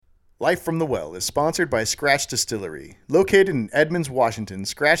Life from the Well is sponsored by Scratch Distillery. Located in Edmonds, Washington,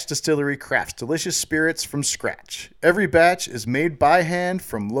 Scratch Distillery crafts delicious spirits from scratch. Every batch is made by hand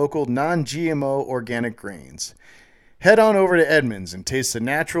from local non-GMO organic grains. Head on over to Edmonds and taste the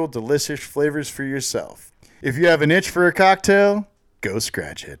natural, delicious flavors for yourself. If you have an itch for a cocktail, go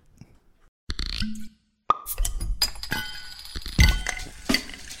scratch it.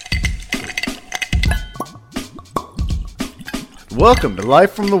 Welcome to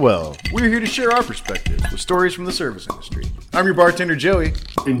Life from the Well. We're here to share our perspectives with stories from the service industry. I'm your bartender, Joey.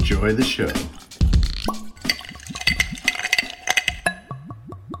 Enjoy the show.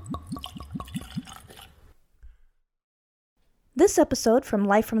 This episode from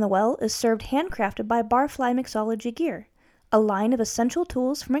Life from the Well is served handcrafted by Barfly Mixology Gear, a line of essential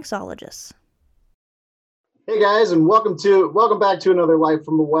tools for mixologists. Hey guys, and welcome back to another Life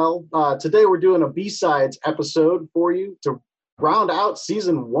from the Well. Today we're doing a B-Sides episode for you to round out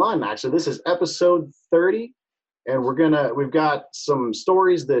season 1. Actually, this is episode 30, and we've got some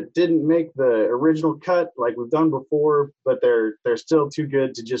stories that didn't make the original cut like we've done before, but they're still too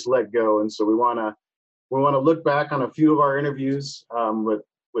good to just let go. And so we want to look back on a few of our interviews with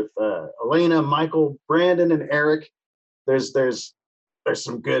Elena, Michael, Brandon, and Eric. There's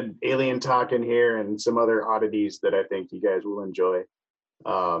some good alien talk in here and some other oddities that I think you guys will enjoy.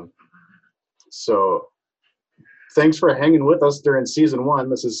 So thanks for hanging with us during season 1.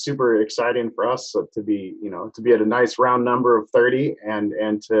 This is super exciting for us to be at a nice round number of 30 and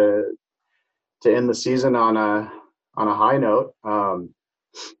to end the season on a high note. And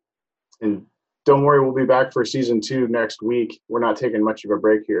don't worry, we'll be back for season 2 next week. We're not taking much of a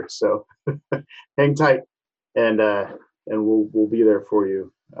break here, so hang tight, and we'll be there for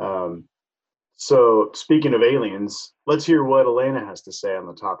you. So speaking of aliens, let's hear what Elena has to say on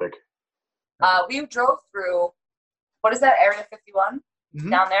the topic. We drove through, what is that, Area 51? Mm-hmm.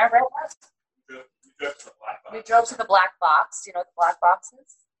 Down there, right? We drove to the black box. Do you know what the black box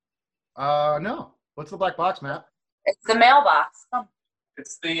is? No. What's the black box, Matt? It's the mailbox.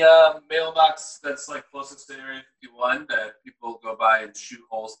 It's the mailbox that's like closest to Area 51 that people go by and shoot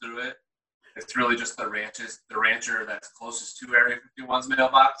holes through it. It's really just the rancher that's closest to Area 51's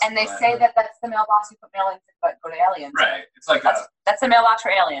mailbox. And they say that that's the mailbox you put mail in to go to aliens. Right. It's like that's the mailbox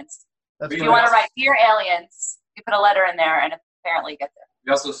for aliens. If you want to write Dear Aliens, you put a letter in there and apparently you get there.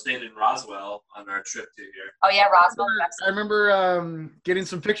 We also stayed in Roswell on our trip to here. Oh yeah, Roswell. I remember getting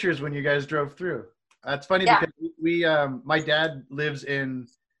some pictures when you guys drove through. That's funny because we my dad lives in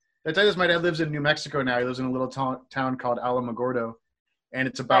New Mexico now. He lives in a little town called Alamogordo, and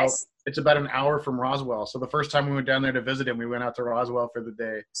it's about an hour from Roswell. So the first time we went down there to visit him, we went out to Roswell for the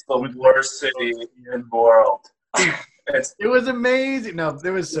day. It's the worst city in the world. It was amazing. No, it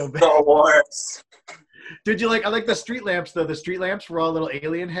was so bad. The worst. Did you I like the street lamps though. The street lamps were all little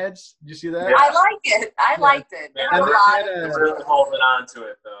alien heads. Did you see that? Yeah. I liked it. Yeah. They're really holding on to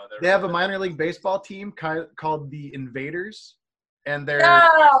it though. They have a minor league baseball team called the Invaders, and their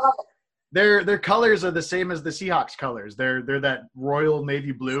colors are the same as the Seahawks colors. They're that royal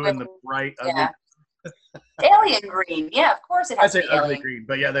navy blue and the bright ugly. Alien green. Yeah, of course it has to be ugly alien green,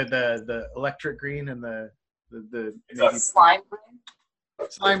 but yeah, the electric green and the slime green.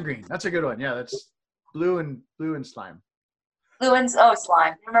 Slime green. That's a good one. Yeah, that's blue and slime.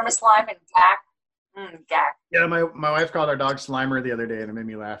 Slime. Remember slime and Gak? Yeah, my wife called our dog Slimer the other day, and it made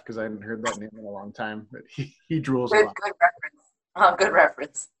me laugh because I hadn't heard that name in a long time. But he drools a lot. Good reference. Oh, good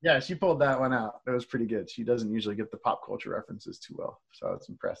reference. Yeah, she pulled that one out. It was pretty good. She doesn't usually get the pop culture references too well, so I was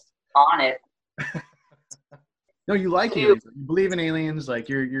impressed. On it. No, you like aliens. You believe in aliens. Like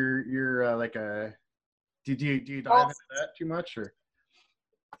you're like a. Do you dive into that too much or?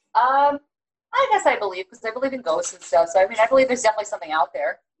 I guess I believe because I believe in ghosts and stuff. So I mean, I believe there's definitely something out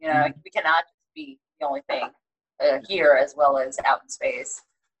there. You know, we cannot just be the only thing here as well as out in space.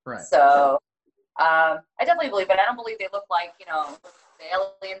 Right. So I definitely believe it. I don't believe they look like the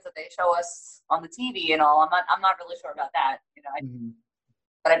aliens that they show us on the TV and all. I'm not really sure about that.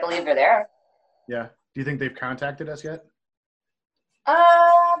 But I believe they're there. Yeah. Do you think they've contacted us yet?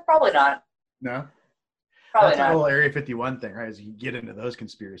 Probably not. No. Probably That's not. the whole Area 51 thing, right? Is you get into those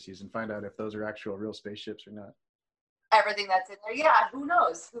conspiracies and find out if those are actual real spaceships or not. Everything that's in there, yeah. Who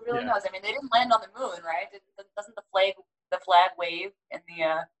knows? Who really knows? I mean, they didn't land on the moon, right? Doesn't the flag wave in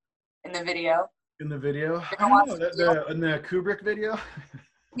the video? In the video, I don't know. In the Kubrick video.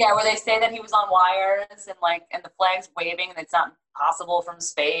 Yeah, where they say that he was on wires and the flag's waving and it's not possible from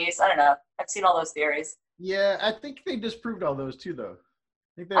space. I don't know. I've seen all those theories. Yeah, I think they disproved all those too, though.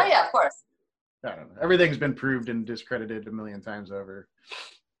 Oh yeah, of course. I don't know. Everything's been proved and discredited a million times over.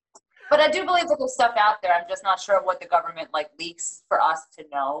 But I do believe that there's stuff out there. I'm just not sure what the government leaks for us to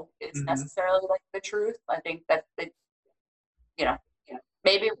know is necessarily the truth. I think that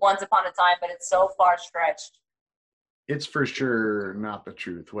maybe once upon a time, but it's so far stretched. It's for sure not the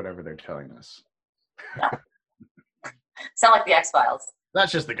truth, whatever they're telling us. No. Sound like the X-Files.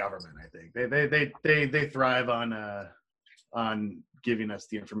 That's just the government, I think. They thrive on giving us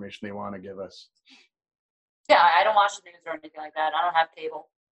the information they want to give us. Yeah, I don't watch the news or anything like that. I don't have cable,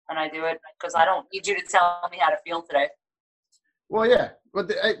 and I do it because I don't need you to tell me how to feel today. Well, yeah, but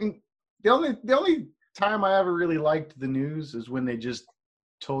the only time I ever really liked the news is when they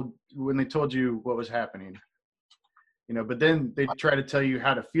told you what was happening. But then they try to tell you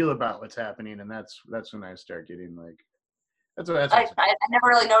how to feel about what's happening, and that's when I start getting that's I never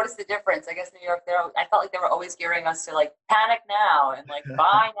really noticed the difference. I guess New York, I felt like they were always gearing us to panic now and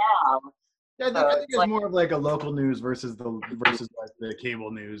buy now. Yeah, I think it's more of a local news versus the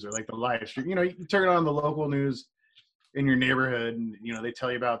cable news or the live stream. You turn on the local news in your neighborhood, and they tell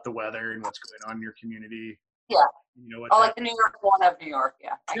you about the weather and what's going on in your community. Yeah. The New York one of New York.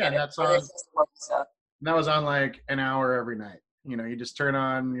 Yeah. Yeah, that's on. And that was on an hour every night. You just turn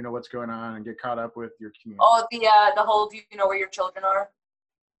on, what's going on and get caught up with your community. Oh, the whole do you know where your children are?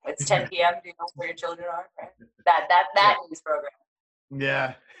 It's 10 p.m. Do you know where your children are? Right? That news program.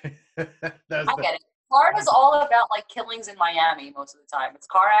 Yeah. I get it. Florida's all about killings in Miami most of the time. It's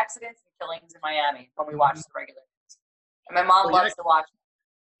car accidents and killings in Miami when we watch the regular news. And my mom loves to watch it.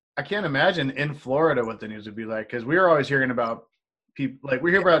 I can't imagine in Florida what the news would be like, because we were always hearing about people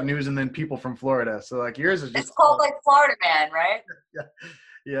we hear about news and then people from Florida. So yours is just it's called Florida Man, right?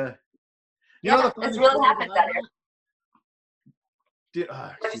 Yeah. It's really happened out here.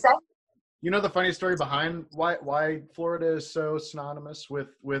 What'd you say? The funny story behind why Florida is so synonymous with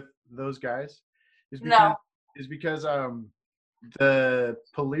those guys is because the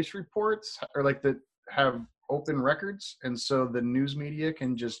police reports are have open records, and so the news media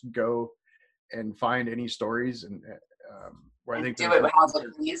can just go and find any stories and where I think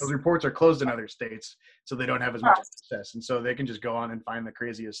those reports are closed in other states, so they don't have as much access, and so they can just go on and find the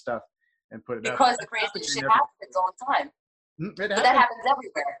craziest stuff and put it up. Because the craziest shit happens all the time. But that happens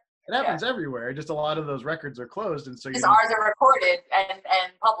everywhere. It happens everywhere. Just a lot of those records are closed, and so ours are recorded and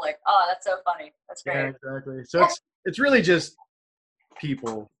public. Oh, that's so funny. That's great. Yeah, exactly. So it's really just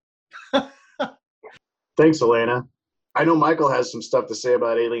people. Thanks, Elena. I know Michael has some stuff to say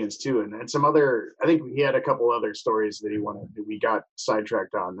about aliens too, and some other. I think he had a couple other stories that we got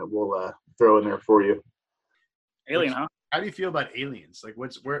sidetracked on that we'll throw in there for you. Alien, huh? How do you feel about aliens?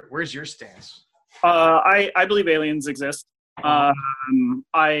 Where's your stance? I believe aliens exist. I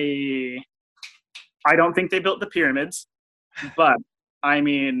don't think they built the pyramids, but I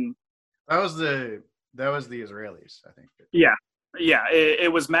mean, that was the Israelis, I think. Yeah. It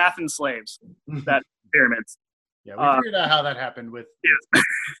was math and slaves that pyramids. Yeah, we figured out how that happened with. Yes.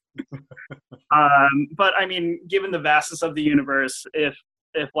 But I mean, given the vastness of the universe, if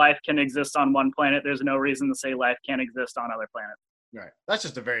life can exist on one planet, there's no reason to say life can't exist on other planets. Right. That's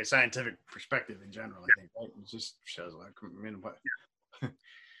just a very scientific perspective in general, I think. Right? It just shows what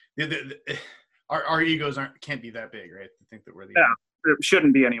our egos can't be that big, right? To think that we're the it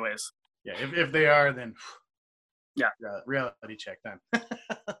shouldn't be anyways. Yeah, if they are, then reality check then.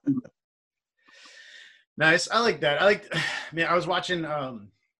 Nice. I like that. I was watching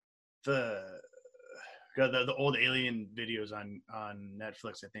the old alien videos on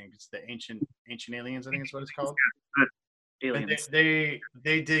Netflix. I think it's the ancient aliens. I think that's what it's called. Aliens. They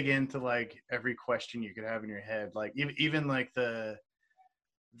dig into every question you could have in your head, even the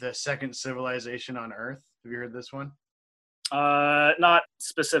second civilization on Earth. Have you heard this one? Not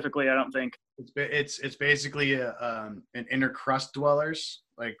specifically, I don't think. It's basically an inner crust dwellers,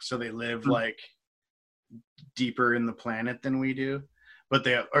 so they live deeper in the planet than we do, but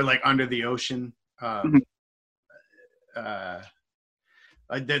they are under the ocean.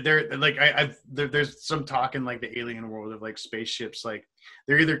 There's some talk in the alien world of spaceships,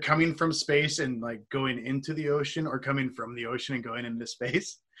 they're either coming from space and going into the ocean, or coming from the ocean and going into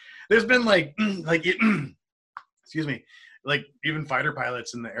space. There's been excuse me, even fighter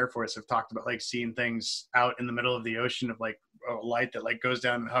pilots in the Air Force have talked about seeing things out in the middle of the ocean of a light that goes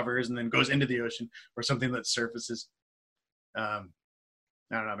down and hovers and then goes into the ocean, or something that surfaces. I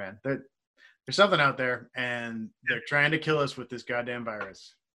don't know, man. There's something out there, and they're trying to kill us with this goddamn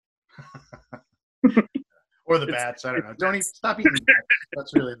virus. Or the bats. I don't know. Stop eating bats.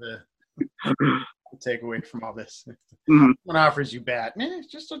 That's really the takeaway from all this. Someone offers you bat, man,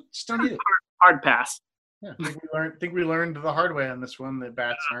 just don't eat it. Hard pass. Yeah, I think we learned the hard way on this one that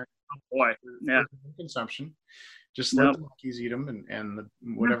bats aren't. Oh boy, yeah. Consumption. Just let the monkeys eat them and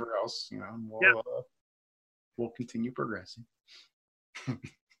whatever else, you know. And we'll continue progressing.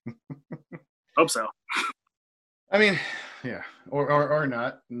 Hope so. I mean, yeah, or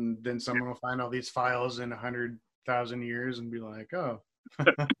not, and then someone will find all these files in 100,000 years and be like, "Oh,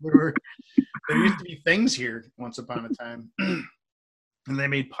 there used to be things here once upon a time," and they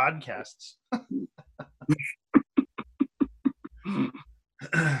made podcasts.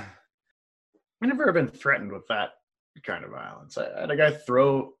 I've never been threatened with that kind of violence. I had a guy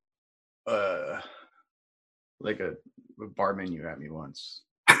throw like a bar menu at me once.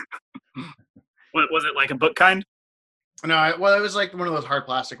 What was it, like a book kind? No, well, it was like one of those hard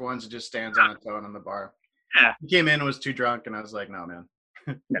plastic ones that just stands on its own on the bar. Yeah. He came in and was too drunk, and I was like, "No, man."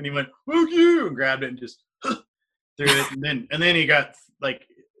 And he went, "Fuck you," and grabbed it and just threw it. And then he got like,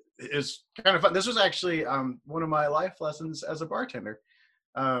 it was kind of fun. This was actually one of my life lessons as a bartender,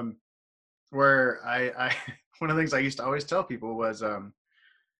 where I one of the things I used to always tell people was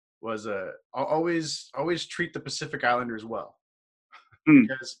always treat the Pacific Islanders well,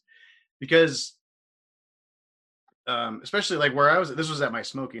 because especially like where I was, this was at my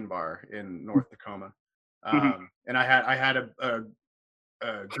smoking bar in North Tacoma, and I had a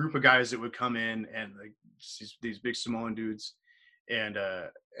group of guys that would come in, and like these big Samoan dudes, and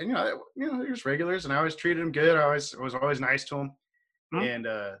you know there's regulars, and I always treated them good. I was always nice to them, and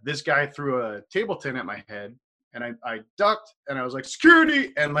this guy threw a table tin at my head, and I ducked, and I was like,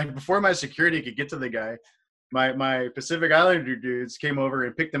 "Security!" And like before my security could get to the guy, my Pacific Islander dudes came over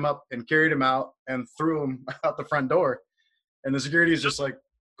and picked him up and carried him out and threw him out the front door. And the security is just like,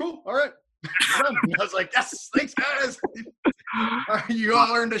 "Cool, all right." And I was like, "Yes, thanks, guys. You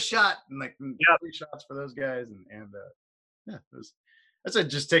all earned a shot." And like 3 shots for those guys. And yeah, it was. I said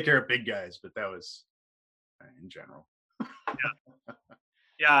just take care of big guys, but that was in general.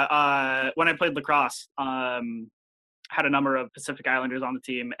 When I played lacrosse, had a number of Pacific Islanders on the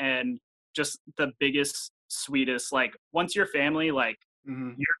team, and just the biggest, sweetest, like once you're family, like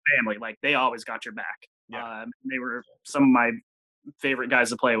your family, like they always got your back. They were some of my favorite guys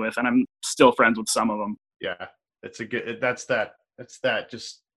to play with, and I'm still friends with some of them. Yeah, it's a good. That's that.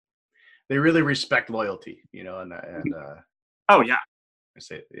 Just they really respect loyalty, you know, and oh yeah, I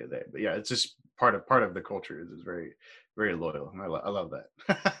say yeah, it's just part of the culture is very, very loyal. And I love that.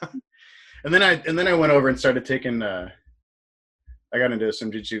 and then I went over and started taking. I got into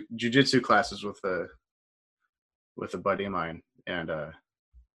some jiu-jitsu classes with a buddy of mine, and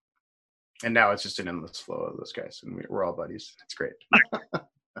now it's just an endless flow of those guys, and we're all buddies. It's great.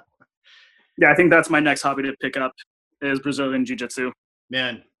 Yeah, I think that's my next hobby to pick up is Brazilian jiu-jitsu.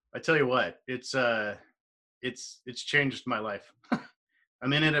 Man, I tell you what, it's changed my life.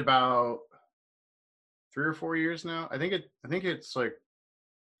 I'm in it about 3 or 4 years now. I think it's like,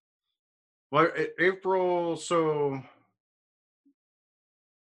 well, April. So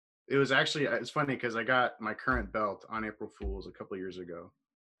it was actually, it's funny because I got my current belt on April Fool's a couple of years ago,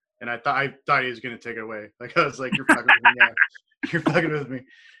 and I thought he was going to take it away. Like I was like, "You're fucking with me, yeah. You're fucking with me."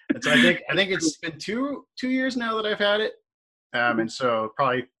 And so I think it's been 2 years now that I've had it, and so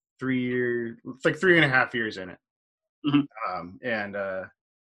probably 3 years, it's like 3.5 years in it.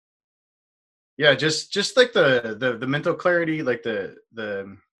 Yeah, just like the mental clarity, like the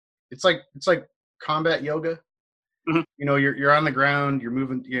it's like combat yoga. You know, you're on the ground, you're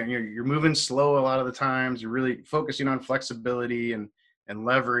moving, you're moving slow a lot of the times. You're really focusing on flexibility and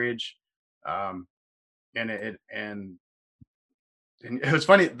leverage, and it was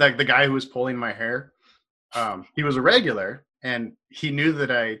funny. Like the guy who was pulling my hair, he was a regular, and he knew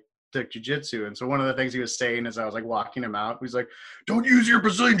that I took jiu-jitsu, and so one of the things he was saying as I was like walking him out, he's like, "Don't use your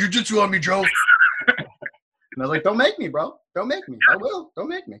Brazilian jiu-jitsu on me, Joe." And I was like, "Don't make me, bro. Don't make me. I will. Don't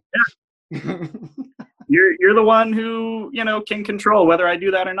make me." Yeah. You're the one who, you know, can control whether I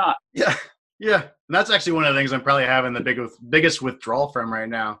do that or not. Yeah. And that's actually one of the things I'm probably having the biggest withdrawal from right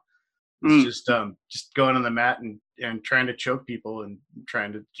now. It's just going on the mat and trying to choke people and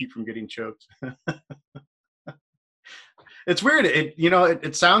trying to keep from getting choked. It's weird.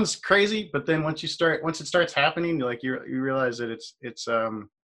 It sounds crazy, but then once it starts happening, like you realize that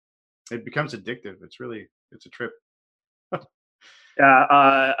it becomes addictive. It's a trip.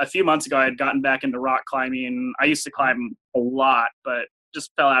 Yeah, a few months ago, I had gotten back into rock climbing. I used to climb a lot, but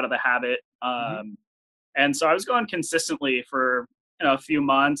just fell out of the habit. And so I was going consistently for a few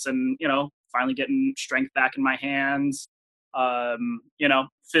months, and finally getting strength back in my hands.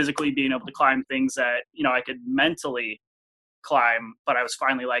 Physically being able to climb things that I could mentally climb, but I was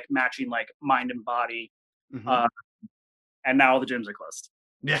finally like matching like mind and body. And now all the gyms are closed.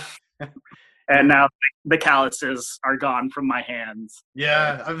 Yeah. And now the calluses are gone from my hands.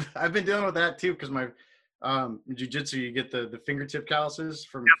 Yeah, I've been dealing with that too, because Jiu-jitsu, you get the fingertip calluses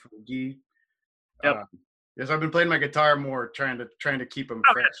from gi. Yep. Yes, I've been playing my guitar more, trying to keep them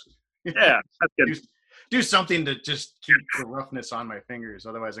fresh. Yeah, that's good. Do something to just keep the roughness on my fingers.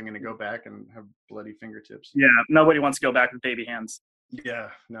 Otherwise, I'm going to go back and have bloody fingertips. Yeah, nobody wants to go back with baby hands. Yeah,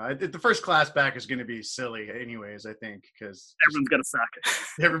 no. The first class back is going to be silly, anyways. I think because everyone's gonna suck.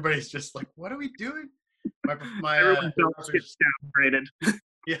 Everybody's just like, "What are we doing?" My professor's downgraded.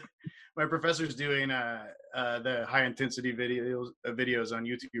 Yeah, my professor's doing the high intensity videos on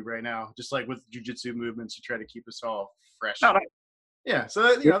YouTube right now, just like with jiu-jitsu movements to try to keep us all fresh. Oh, nice. Yeah,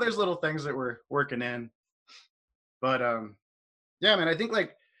 so there's little things that we're working in, but yeah, man, I think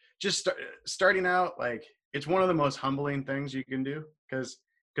like just starting out, like it's one of the most humbling things you can do because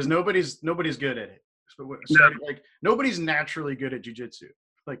nobody's good at it. Like nobody's naturally good at jiu-jitsu.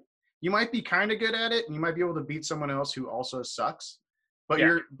 Like you might be kind of good at it, and you might be able to beat someone else who also sucks. But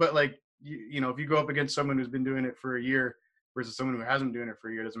if you go up against someone who's been doing it for a year versus someone who hasn't been doing it for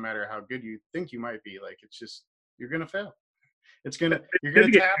a year, it doesn't matter how good you think you might be. Like it's just you're gonna fail. You're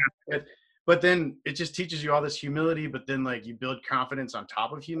gonna tap it, but then it just teaches you all this humility. But then like you build confidence on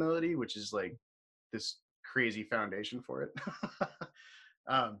top of humility, which is like this crazy foundation for it.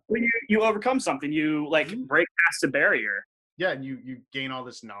 When you overcome something, you like break past a barrier. Yeah, and you gain all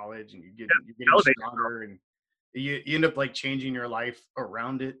this knowledge, and you get stronger, and you end up like changing your life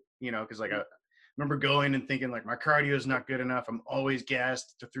around it. Because like I remember going and thinking like my cardio is not good enough. I'm always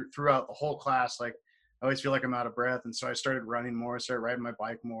gassed throughout the whole class. Like I always feel like I'm out of breath, and so I started running more, started riding my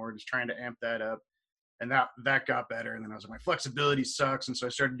bike more, just trying to amp that up, and that got better. And then I was like, my flexibility sucks, and so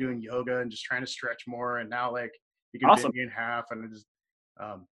I started doing yoga and just trying to stretch more. And now like you can bend me in half, and it just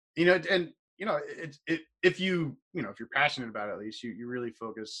if you're passionate about it, at least you really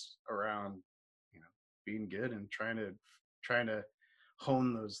focus around being good and trying to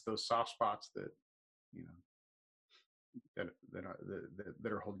hone those soft spots that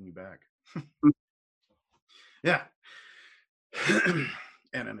that are holding you back. Yeah.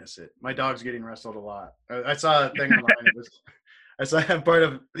 And I miss it. My dog's getting wrestled a lot. I saw a thing online. I'm part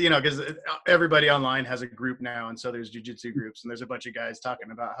of, because everybody online has a group now. And so there's jiu-jitsu groups, and there's a bunch of guys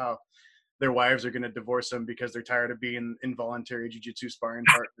talking about how their wives are going to divorce them because they're tired of being involuntary jiu-jitsu sparring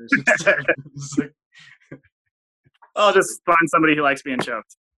partners. Like, I'll just find somebody who likes being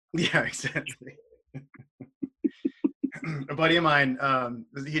choked. Yeah, exactly. A buddy of mine,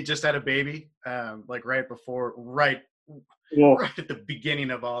 he just had a baby, like right at the beginning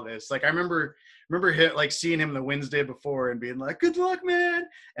of all this. Like I remember him, like seeing him the Wednesday before and being like, "Good luck, man,"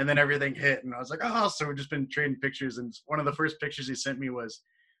 and then everything hit, and I was like, "Oh!" So we've just been trading pictures, and one of the first pictures he sent me was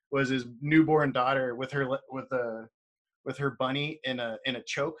his newborn daughter with her bunny in a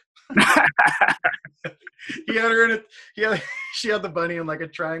choke. He had her she had the bunny in like a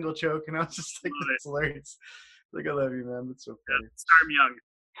triangle choke, and I was just like, "That's hilarious." Like, I love you, man. That's so funny. Start him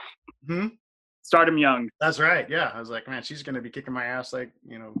young. Start him young. That's right. Yeah, I was like, man, she's gonna be kicking my ass like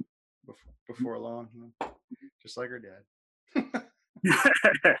before long, just like her dad.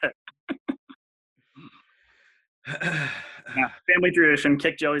 Yeah, family tradition.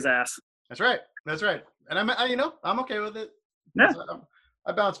 Kick Joey's ass. That's right. And I'm okay with it. Yeah.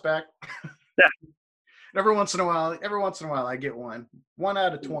 I bounce back. Yeah. Every once in a while, I get one. 1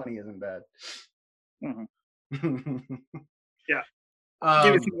 out of 20 isn't bad. Mm-hmm. Yeah.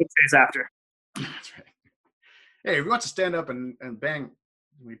 Give it 2 days after. That's right. Hey, if he wants to stand up and bang,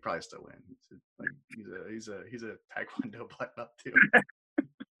 we'd probably still win. He's a Taekwondo black belt too.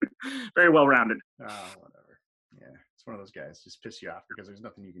 Very well rounded. Oh, whatever. Yeah, it's one of those guys just piss you off because there's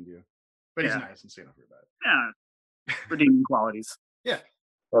nothing you can do. But he's nice and say nothing about it. Yeah. Redeeming qualities. Yeah.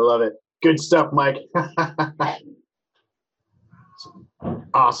 I love it. Good stuff, Mike.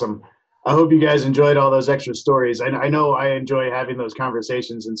 Awesome. I hope you guys enjoyed all those extra stories. I know I enjoy having those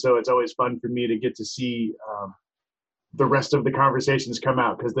conversations, and so it's always fun for me to get to see the rest of the conversations come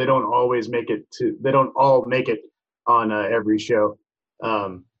out, because they don't all make it on every show.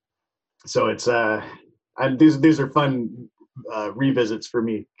 So it's these are fun revisits for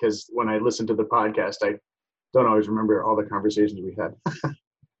me, because when I listen to the podcast, I don't always remember all the conversations we had.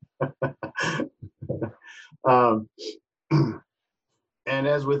 And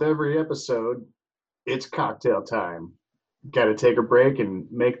as with every episode, it's cocktail time. Got to take a break and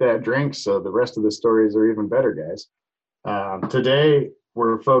make that drink so the rest of the stories are even better, guys. Today,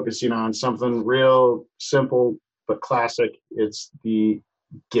 we're focusing on something real simple but classic. It's the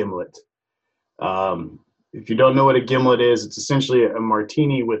gimlet. If you don't know what a gimlet is, it's essentially a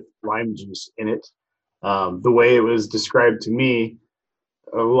martini with lime juice in it. The way it was described to me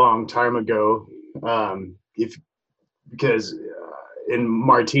a long time ago, because in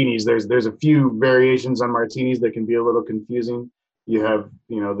martinis, there's a few variations on martinis that can be a little confusing. You have,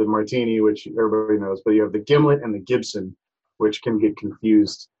 the martini, which everybody knows, but you have the gimlet and the Gibson, which can get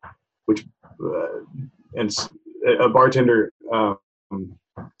confused. Which and a bartender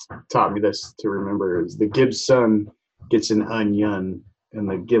taught me this to remember is the Gibson gets an onion and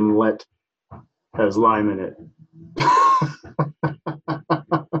the gimlet has lime in it.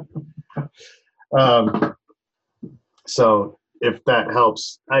 So if that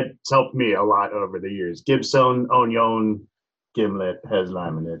helps, it's helped me a lot over the years. Gibson, onion, gimlet has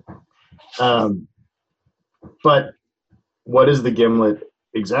lime in it. But what is the gimlet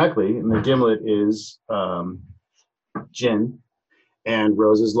exactly? And the gimlet is gin, and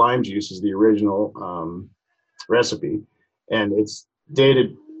Rose's lime juice is the original recipe, and it's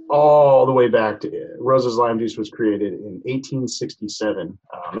dated all the way back to Rose's lime juice was created in 1867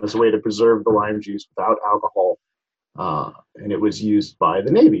 as a way to preserve the lime juice without alcohol, and it was used by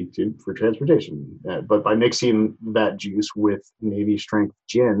the Navy for transportation. But by mixing that juice with Navy strength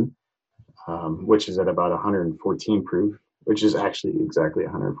gin, which is at about 114 proof, which is actually exactly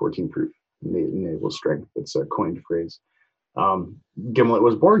 114 proof naval strength. It's a coined phrase. Gimlet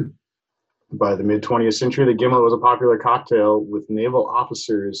was born. By the mid 20th century, the gimlet was a popular cocktail with naval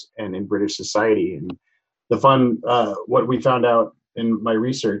officers and in British society. And the fun, what we found out in my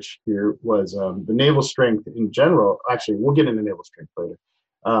research here was the naval strength in general. Actually, we'll get into naval strength later.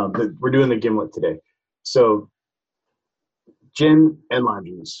 But we're doing the gimlet today. So gin and lime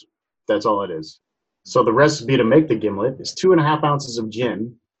juice. That's all it is. So the recipe to make the gimlet is 2.5 ounces of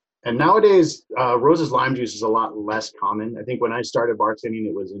gin. And nowadays, Rose's lime juice is a lot less common. I think when I started bartending,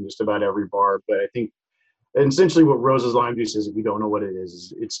 it was in just about every bar. But I think essentially what Rose's lime juice is, if you don't know what it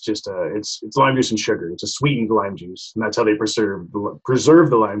is it's just it's lime juice and sugar. It's a sweetened lime juice, and that's how they preserve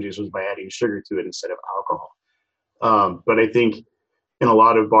the lime juice, was by adding sugar to it instead of alcohol. But I think in a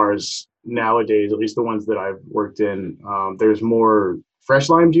lot of bars nowadays, at least the ones that I've worked in, there's more fresh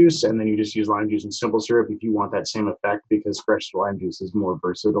lime juice, and then you just use lime juice and simple syrup if you want that same effect, because fresh lime juice is more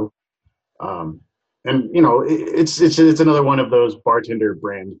versatile. And it's another one of those bartender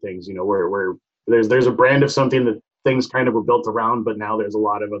brand things, where there's a brand of something that things kind of were built around, but now there's a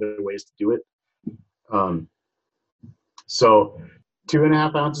lot of other ways to do it. So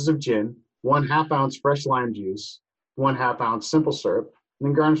 2.5 ounces of gin, 1/2 ounce fresh lime juice, 1/2 ounce simple syrup, and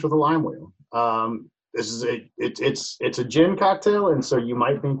then garnish with a lime wheel. This is it's a gin cocktail, and so you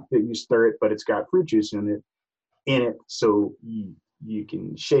might think that you stir it, but it's got fruit juice in it, so you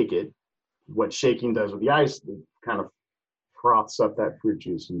can shake it. What shaking does with the ice, it kind of froths up that fruit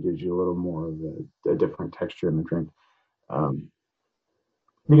juice and gives you a little more of a different texture in the drink.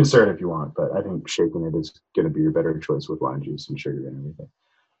 You can stir it if you want, but I think shaking it is going to be your better choice with lime juice and sugar and everything.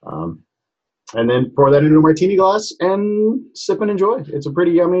 And then pour that into a martini glass and sip and enjoy. It's a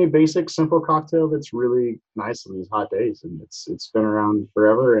pretty yummy, basic, simple cocktail that's really nice on these hot days, and it's been around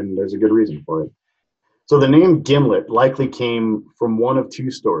forever, and there's a good reason for it. So the name Gimlet likely came from one of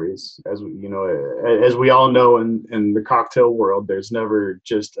two stories. As we all know, in the cocktail world, there's never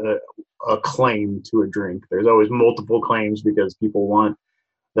just a claim to a drink. There's always multiple claims, because people want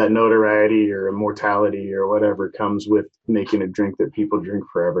that notoriety or immortality or whatever comes with making a drink that people drink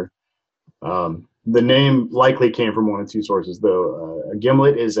forever. The name likely came from one of two sources, though. A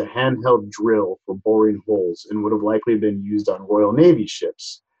gimlet is a handheld drill for boring holes and would have likely been used on Royal Navy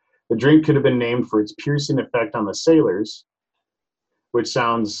ships. The drink could have been named for its piercing effect on the sailors, which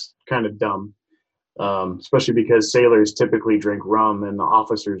sounds kind of dumb, especially because sailors typically drink rum and the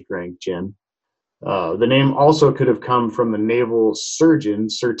officers drank gin. The name also could have come from the naval surgeon,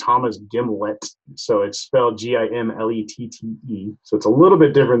 Sir Thomas Gimlet. So it's spelled Gimlette. So it's a little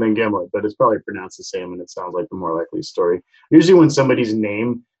bit different than Gimlet, but it's probably pronounced the same, and it sounds like the more likely story. Usually when somebody's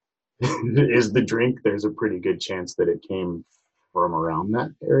name is the drink, there's a pretty good chance that it came from around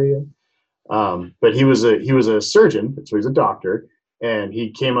that area. But he was a surgeon, so he's a doctor, and he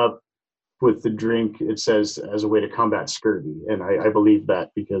came up with the drink, it says, as a way to combat scurvy. And I believe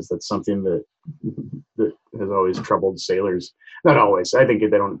that, because that's something that has always troubled sailors. Not always. I think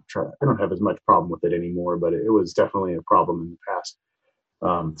they don't have as much problem with it anymore, but it was definitely a problem in the past.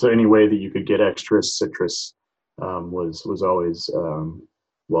 So any way that you could get extra citrus was always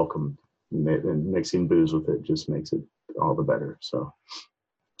welcome. And mixing booze with it just makes it all the better. So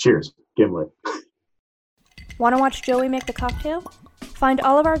cheers, Gimlet. Want to watch Joey make the cocktail? Find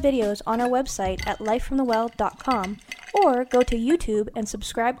all of our videos on our website at lifefromthewell.com, or go to YouTube and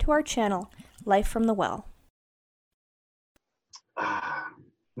subscribe to our channel, Life from the Well.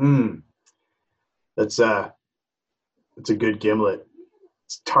 That's a good gimlet.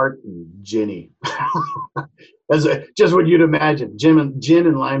 It's tart and ginny. Just what you'd imagine. Gin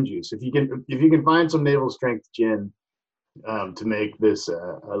and lime juice. If you can find some navel strength gin to make this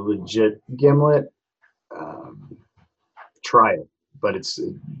a legit gimlet, try it. But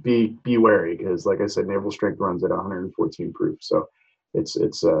be wary, because like I said, navel strength runs at 114 proof. So it's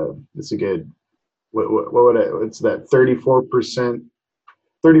a good, what would it's that 34%,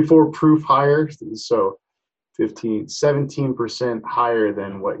 34 proof higher. So 17% higher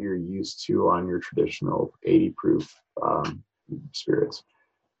than what you're used to on your traditional 80 proof spirits.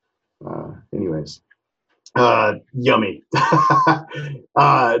 Anyways, yummy.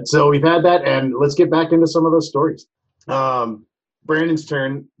 So we've had that, and let's get back into some of those stories. Brandon's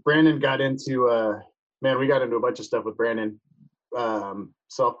turn. Brandon got into we got into a bunch of stuff with Brandon.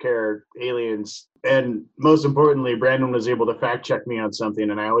 Self-care, aliens, and most importantly, Brandon was able to fact check me on something,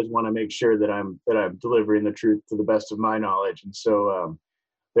 and I always want to make sure that I'm delivering the truth to the best of my knowledge. And so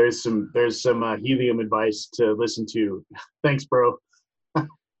there's some helium advice to listen to. Thanks, bro.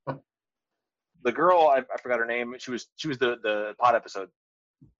 The girl, I forgot her name. She was the pod episode.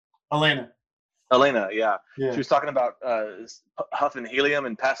 Elena, yeah. She was talking about huffing helium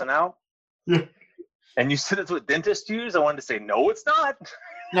and passing out. Yeah. And you said it's what dentists use. I wanted to say no, it's not.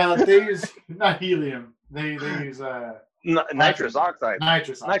 No, they use not helium. They use nitrous oxide.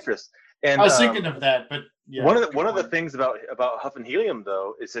 Nitrous. And I was thinking of that, but yeah. One of the things about huffing helium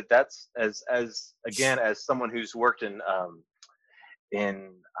though is that that's as someone who's worked in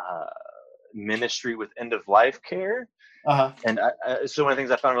ministry with end of life care. And so one of the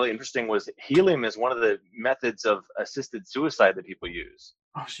things I found really interesting was helium is one of the methods of assisted suicide that people use.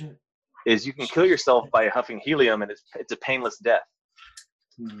 Oh shit. Is you can kill yourself by huffing helium, and it's a painless death.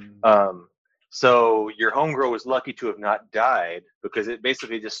 So your homegirl was lucky to have not died, because it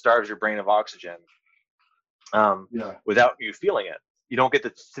basically just starves your brain of oxygen without you feeling it. You don't get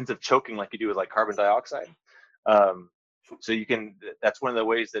the sense of choking like you do with like carbon dioxide. So you can. That's one of the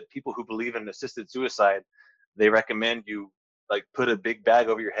ways that people who believe in assisted suicide, they recommend you like put a big bag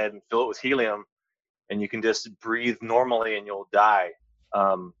over your head and fill it with helium, and you can just breathe normally, and you'll die.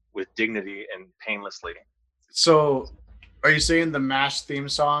 With dignity and painlessly. So, are you saying the MASH theme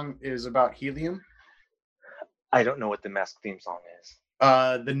song is about helium? I don't know what the MASH theme song is.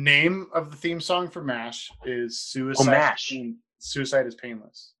 The name of the theme song for MASH is Suicide. Oh, MASH. Suicide is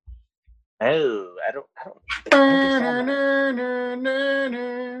Painless. Oh, I don't.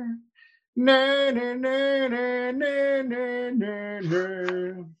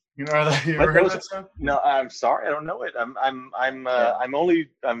 You know that? You ever heard that song? No, I'm sorry, I don't know it. I'm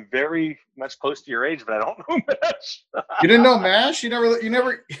very much close to your age, but I don't know MASH. You didn't know MASH? You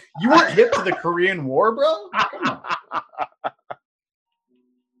weren't hip to the Korean War, bro? Come on.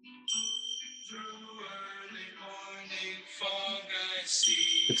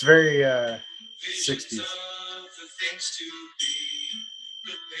 It's very 60s.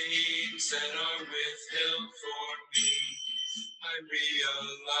 The pains that are withheld for me, I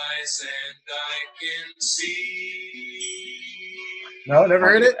realize and I can see. No, never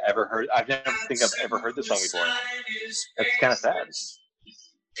heard it? I never think I've ever heard this song before. That's kind of sad.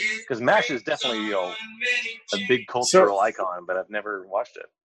 Because MASH is definitely a big cultural icon, but I've never watched it.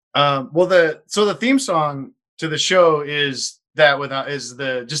 Well, the theme song to the show is just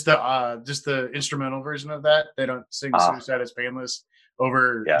the instrumental version of that. They don't sing "Suicide is Painless"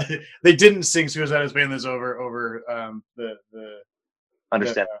 over. Yeah. They didn't sing "Suicide is Painless" over the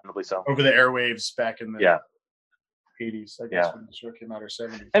understandably so over the airwaves back in the 80s. I guess when the show came out, or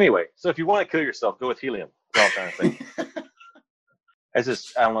 70s. Anyway, so if you want to kill yourself, go with helium. That's all I'm trying to say.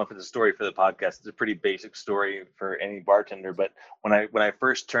 I don't know if it's a story for the podcast. It's a pretty basic story for any bartender. But when I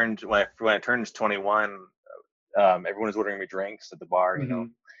turned 21, everyone was ordering me drinks at the bar, you know,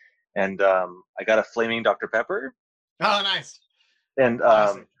 and I got a flaming Dr. Pepper. Oh, nice. And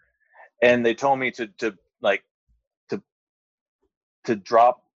and they told me to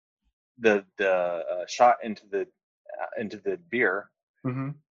drop the shot into the beer,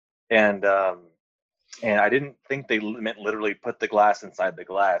 and I didn't think they meant literally put the glass inside the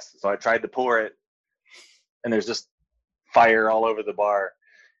glass. So I tried to pour it, and there's just fire all over the bar.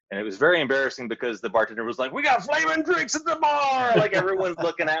 And it was very embarrassing because the bartender was like, "We got flaming drinks at the bar!" Like everyone's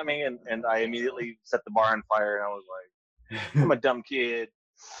looking at me, and I immediately set the bar on fire, and I was like, "I'm a dumb kid."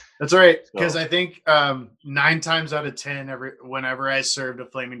 That's right, because I think 9 times out of 10, whenever I served a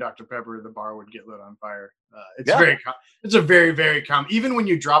flaming Dr. Pepper, the bar would get lit on fire. It's a very, very common. Even when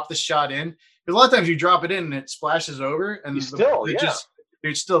you drop the shot in, because a lot of times you drop it in and it splashes over, and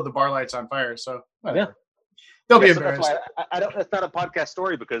the bar light's on fire. So whatever. They'll be embarrassed. That's not a podcast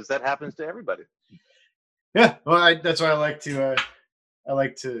story because that happens to everybody. Yeah, well, that's why I like to I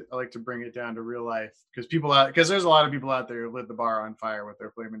like to bring it down to real life because there's a lot of people out there who lit the bar on fire with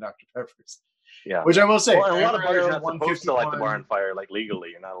their flaming Dr. Peppers. Yeah. Which I will say, Well, and a lot of bars Amaretto, are not supposed to light the bar 151, on fire like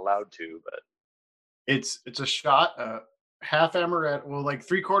legally. You're not allowed to, but it's a shot, half amaretto, well, like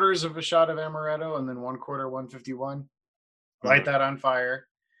 3/4 of a shot of amaretto, and then 1/4 151. Light that on fire.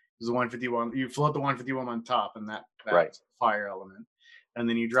 Is the 151. You float the 151 on top, and that's Right. fire element, and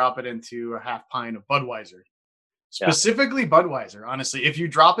then you drop it into a half pint of Budweiser. Specifically Budweiser. Honestly, if you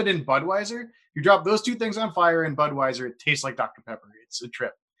drop it in Budweiser, you drop those two things on fire in Budweiser, it tastes like Dr. Pepper. It's a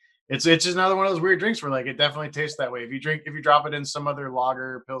trip. It's just another one of those weird drinks where like it definitely tastes that way. If you drop it in some other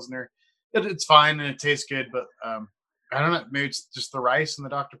lager, pilsner, it's fine and it tastes good. But I don't know. Maybe it's just the rice and the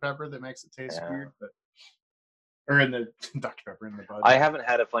Dr. Pepper that makes it taste weird. But or in the Dr. Pepper in the Bud. I haven't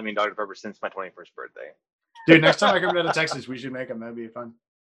had a flaming Dr. Pepper since my 21st birthday. Dude, next time I come down to Texas, we should make them. That'd be fun.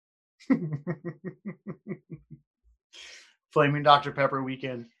 Flaming Dr. Pepper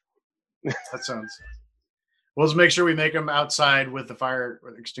weekend. That sounds. We'll just make sure we make them outside with the fire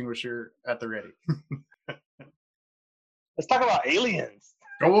extinguisher at the ready. Let's talk about aliens.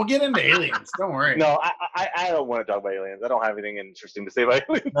 Oh, we'll get into aliens. Don't worry. No, I don't want to talk about aliens. I don't have anything interesting to say about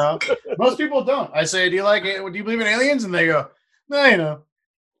aliens. No, most people don't. I say, do you believe in aliens? And they go, no, you know.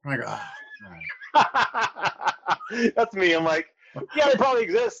 I'm like, That's me. I'm like, yeah, they probably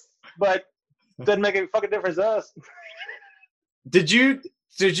exist, but doesn't make a fucking difference to us. Did you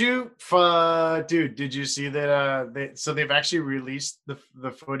see that? So they've actually released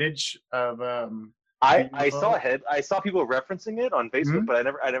the footage of. I saw people referencing it on Facebook, but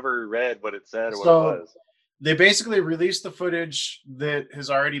I never read what it said or what it was. They basically released the footage that has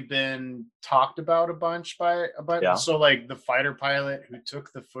already been talked about a bunch. Yeah. So like the fighter pilot who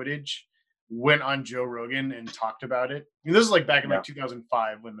took the footage went on Joe Rogan and talked about it. I mean, this is like back in like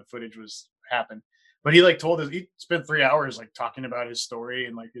 2005 when the footage happened. But he like he spent 3 hours like talking about his story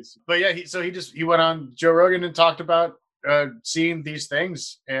and like he went on Joe Rogan and talked about seeing these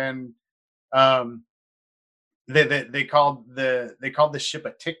things, and they called the ship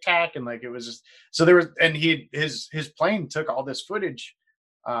a Tic Tac, and like it was just so there was, and his plane took all this footage,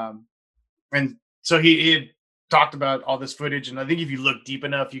 and so he had talked about all this footage, and I think if you look deep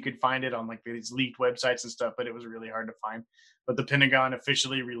enough you could find it on like these leaked websites and stuff, but it was really hard to find. But the Pentagon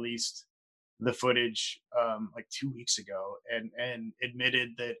officially released the footage like 2 weeks ago and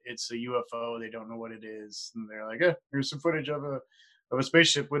admitted that it's a UFO. They don't know what it is, and they're like, here's some footage of a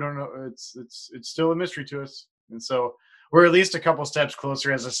spaceship. We don't know. It's still a mystery to us. And so we're at least a couple steps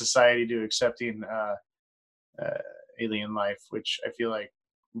closer as a society to accepting alien life, which I feel like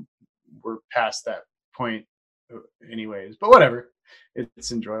we're past that point anyways, but whatever.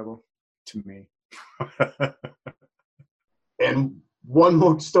 It's enjoyable to me. And one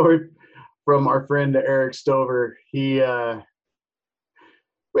more story from our friend Eric Stover. I'll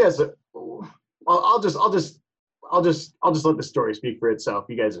just let the story speak for itself.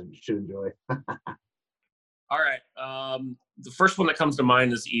 You guys should enjoy. All right. The first one that comes to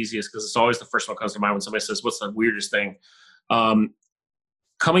mind is the easiest because it's always the first one that comes to mind when somebody says, "What's the weirdest thing?"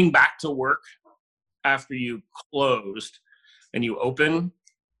 Coming back to work after you closed and you open,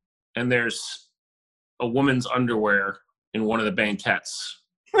 and there's a woman's underwear in one of the banquettes.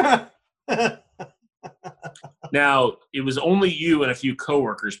 Now, it was only you and a few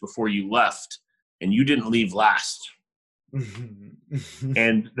coworkers before you left, and you didn't leave last.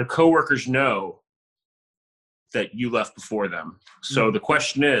 And the coworkers know that you left before them. So the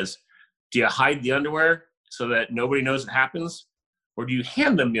question is, do you hide the underwear so that nobody knows it happens? Or do you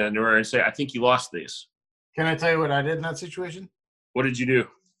hand them the underwear and say, "I think you lost these"? Can I tell you what I did in that situation? What did you do?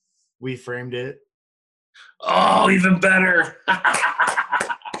 We framed it. Oh, even better.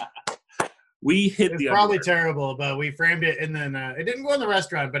 We hid the probably underwear. Terrible, but we framed it, and then it didn't go in the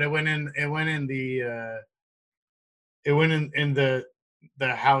restaurant, but it went in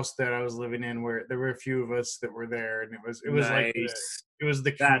the house that I was living in, where there were a few of us that were there, and it was Nice. like it was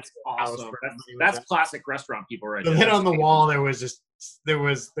the That's house awesome. where That's classic restaurant people right But there. then on the wall there was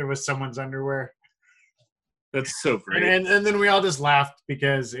someone's underwear. That's so great. And then we all just laughed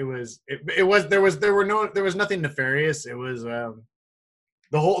because there was nothing nefarious. It was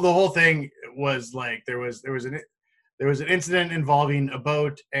the whole thing was like there was an incident involving a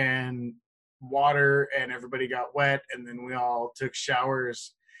boat and water, and everybody got wet, and then we all took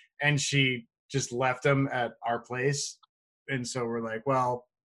showers, and she just left them at our place, and so we're like, well,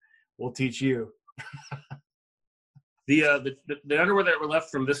 we'll teach you. The underwear that were left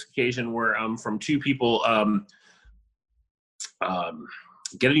from this occasion were from two people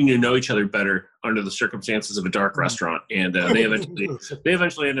getting to know each other better under the circumstances of a dark restaurant, and they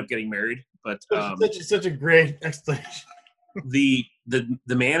eventually end up getting married. But such a great explanation. the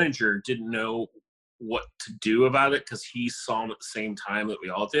the manager didn't know what to do about it because he saw him at the same time that we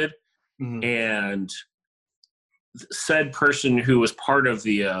all did. Mhm. And said person who was part of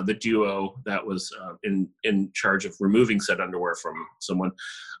the duo that was in charge of removing said underwear from someone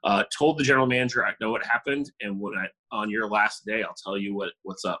told the general manager, I know what happened, and on your last day I'll tell you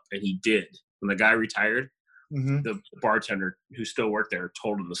what's up. And he did. When the guy retired, Mhm. the bartender who still worked there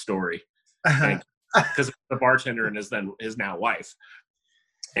told him the story, because the bartender and his now wife.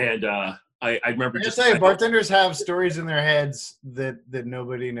 And I remember I just say bartenders have stories in their heads that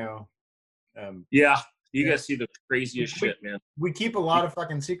nobody know. Yeah, you guys see the craziest shit, man. We keep a lot of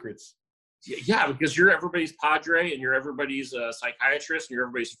fucking secrets. Yeah, because you're everybody's padre and you're everybody's psychiatrist and you're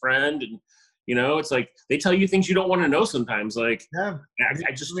everybody's friend, and it's like they tell you things you don't want to know sometimes. Like, Yeah, I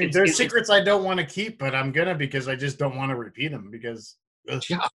mean, there's secrets I don't want to keep, but I'm gonna because I just don't want to repeat them because.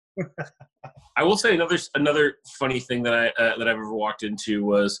 Yeah. I will say another funny thing that I've ever walked into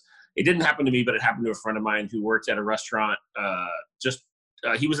was, it didn't happen to me, but it happened to a friend of mine who worked at a restaurant.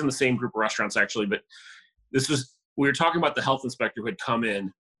 He was in the same group of restaurants actually, but we were talking about the health inspector who had come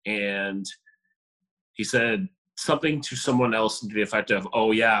in, and he said something to someone else to the effect of,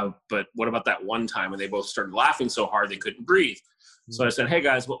 oh yeah, but what about that one time? And they both started laughing so hard they couldn't breathe. Mm-hmm. So I said, hey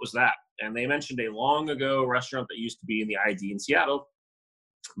guys, what was that? And they mentioned a long ago restaurant that used to be in the ID in Seattle.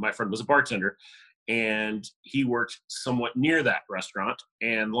 My friend was a bartender, and he worked somewhat near that restaurant.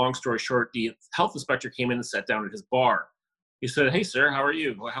 And long story short, the health inspector came in and sat down at his bar. He said, hey, sir, how are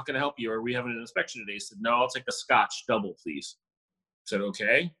you? Well, how can I help you? Are we having an inspection today? He said, no, I'll take a Scotch double, please. I said,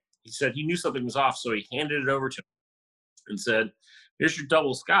 okay. He said he knew something was off, so he handed it over to him and said, here's your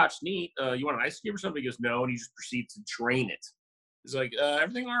double Scotch. Neat. You want an ice cube or something? He goes, no, and he just proceeds to drain it. He's like,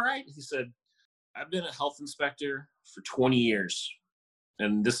 everything all right? He said, I've been a health inspector for 20 years,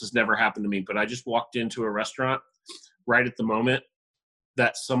 and this has never happened to me, but I just walked into a restaurant right at the moment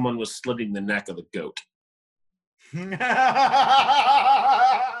that someone was slitting the neck of a goat. And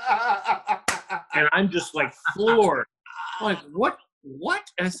I'm just like floored. I'm like, what?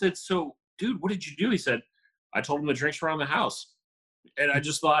 And I said, so, dude, what did you do? He said, I told him the drinks were on the house. And I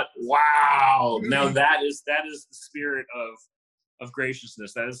just thought, wow, now that is the spirit of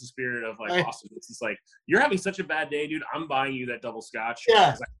graciousness. That is the spirit of like awesome. It's just like, you're having such a bad day, dude. I'm buying you that double Scotch. Yeah.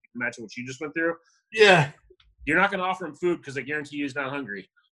 I can imagine what you just went through. Yeah. You're not going to offer him food because I guarantee you he's not hungry.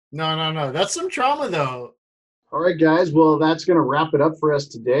 No. That's some trauma, though. All right, guys. Well, that's going to wrap it up for us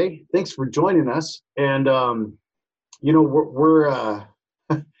today. Thanks for joining us. And, we're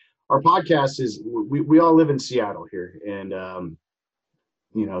our podcast is, we all live in Seattle here. And,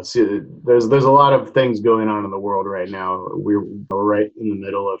 there's a lot of things going on in the world right now. We're right in the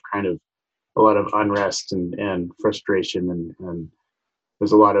middle of kind of a lot of unrest and frustration. And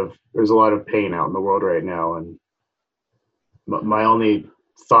there's a lot of pain out in the world right now. And my only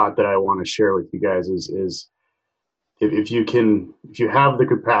thought that I want to share with you guys is if you have the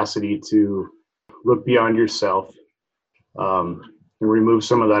capacity to look beyond yourself, and remove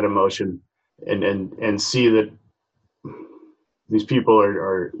some of that emotion and see that these people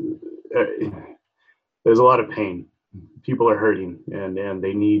are there's a lot of pain. People are hurting and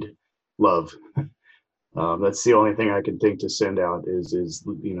they need love. That's the only thing I can think to send out is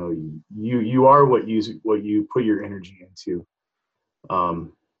you are what you put your energy into.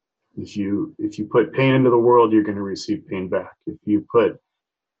 If you put pain into the world, you're going to receive pain back. If you put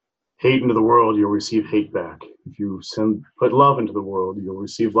hate into the world, you'll receive hate back. If you put love into the world, you'll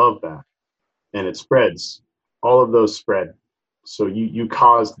receive love back. And it spreads. All of those spread. So you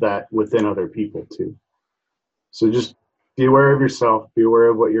caused that within other people too. So just be aware of yourself, be aware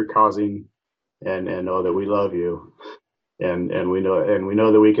of what you're causing, and know that we love you. And we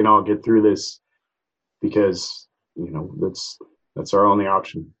know that we can all get through this because that's our only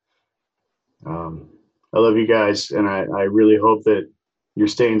option. I love you guys, and I really hope that you're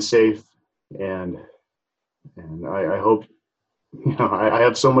staying safe, and I hope, I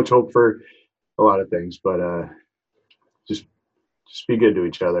have so much hope for a lot of things, but just be good to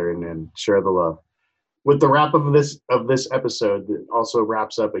each other and share the love. With the wrap up of this episode, that also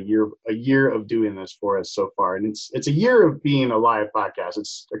wraps up a year of doing this for us so far, and it's a year of being a live podcast.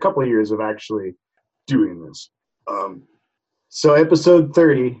 It's a couple of years of actually doing this. So episode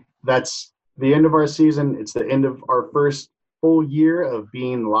 30, that's the end of our season. It's the end of our first full year of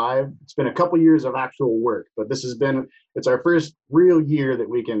being live. It's been a couple years of actual work, but it's our first real year that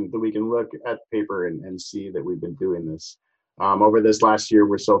we can look at paper and see that we've been doing this. Over this last year,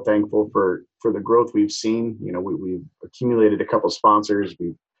 we're so thankful for the growth we've seen. We've accumulated a couple sponsors.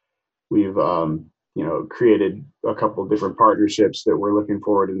 We've created a couple different partnerships that we're looking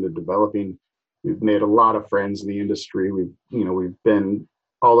forward into developing. we've made a lot of friends in the industry. We've been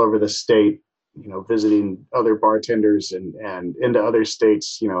all over the state, visiting other bartenders and into other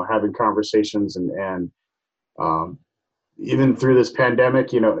states, having conversations and even through this pandemic,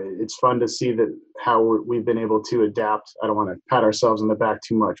 it's fun to see that how we've been able to adapt. I don't want to pat ourselves on the back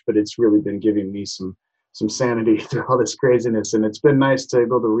too much, but it's really been giving me some sanity through all this craziness, and it's been nice to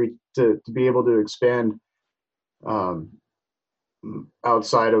be able to expand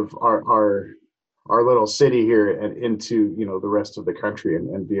outside of our little city here and into the rest of the country,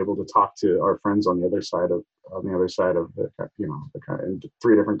 and be able to talk to our friends on the other side of the in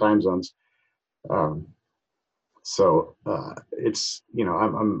 3 different time zones. So it's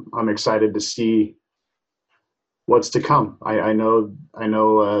I'm excited to see what's to come. I know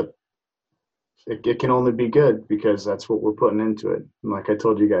it can only be good because that's what we're putting into it. And like I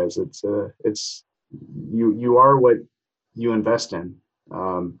told you guys, it's you are what you invest in.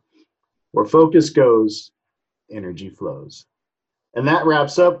 Where focus goes, energy flows. And that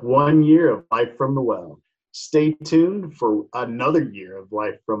wraps up 1 year of Life from the Well. Stay tuned for another year of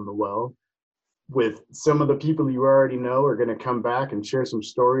Life from the Well with some of the people you already know are going to come back and share some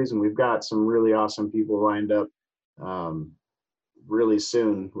stories. And we've got some really awesome people lined up really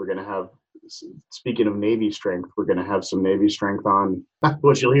soon. We're going to have, speaking of Navy strength, we're going to have some Navy strength on,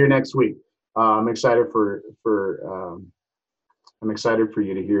 which you'll hear next week. I'm excited for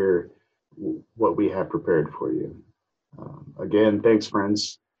you to hear what we have prepared for you. Again, thanks,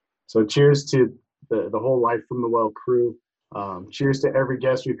 friends. So cheers to the whole Life from the Well crew. Cheers to every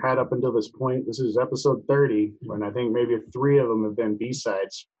guest we've had up until this point. This is episode 30, and I think maybe 3 of them have been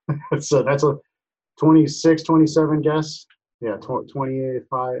B-sides. So that's a 26, 27 guests. Yeah, 28,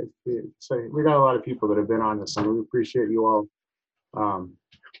 5. So we got a lot of people that have been on this, and we appreciate you all.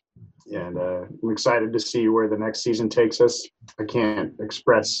 And I'm excited to see where the next season takes us. I can't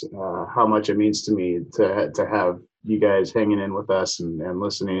express how much it means to me to have you guys hanging in with us and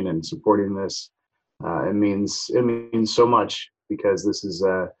listening and supporting this. It means so much because this is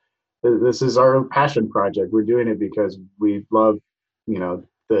our passion project. We're doing it because we love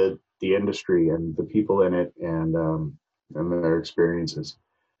the industry and the people in it and their experiences.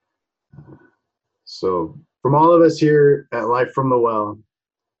 So from all of us here at Life from the Well,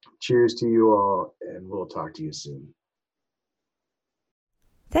 cheers to you all, and we'll talk to you soon.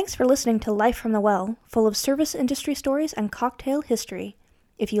 Thanks for listening to Life from the Well, full of service industry stories and cocktail history.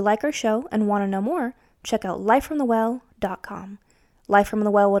 If you like our show and want to know more, check out lifefromthewell.com. Life from the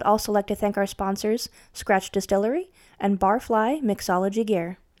Well would also like to thank our sponsors, Scratch Distillery and Barfly Mixology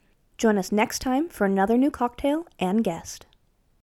Gear. Join us next time for another new cocktail and guest.